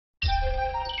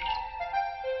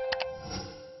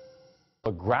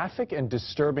A graphic and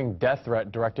disturbing death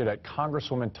threat directed at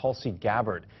Congresswoman Tulsi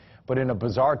Gabbard. But in a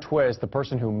bizarre twist, the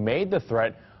person who made the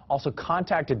threat also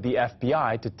contacted the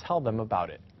FBI to tell them about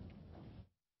it.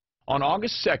 On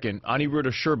August 2nd,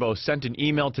 Aniruddha Sherbo sent an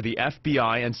email to the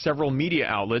FBI and several media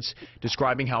outlets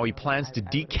describing how he plans to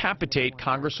decapitate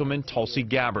Congresswoman Tulsi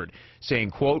Gabbard,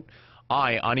 saying, quote,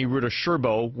 "I, Aniruddha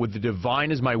Sherbo, with the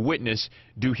divine as my witness,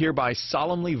 do hereby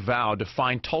solemnly vow to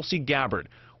find Tulsi Gabbard,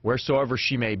 wheresoever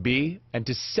she may be, and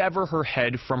to sever her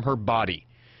head from her body."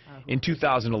 In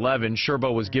 2011,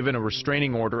 Sherbo was given a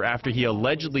restraining order after he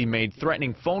allegedly made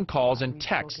threatening phone calls and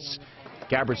texts.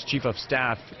 Gabbard's chief of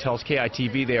staff tells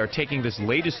KITV they are taking this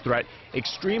latest threat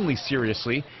extremely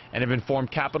seriously and have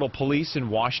informed Capitol Police in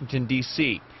Washington,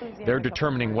 D.C. They're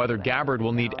determining whether Gabbard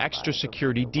will need extra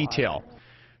security detail.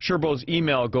 Sherbo's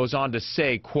email goes on to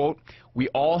say, quote, "We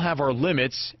all have our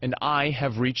limits, and I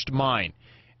have reached mine.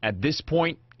 At this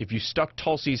point, if you stuck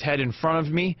Tulsi's head in front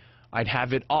of me, I'd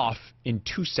have it off in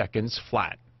 2 seconds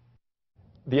flat."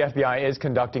 The FBI is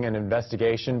conducting an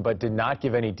investigation, but did not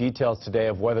give any details today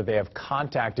of whether they have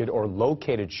contacted or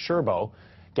located Sherbo.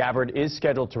 Gabbard is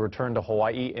scheduled to return to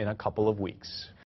Hawaii in a couple of weeks.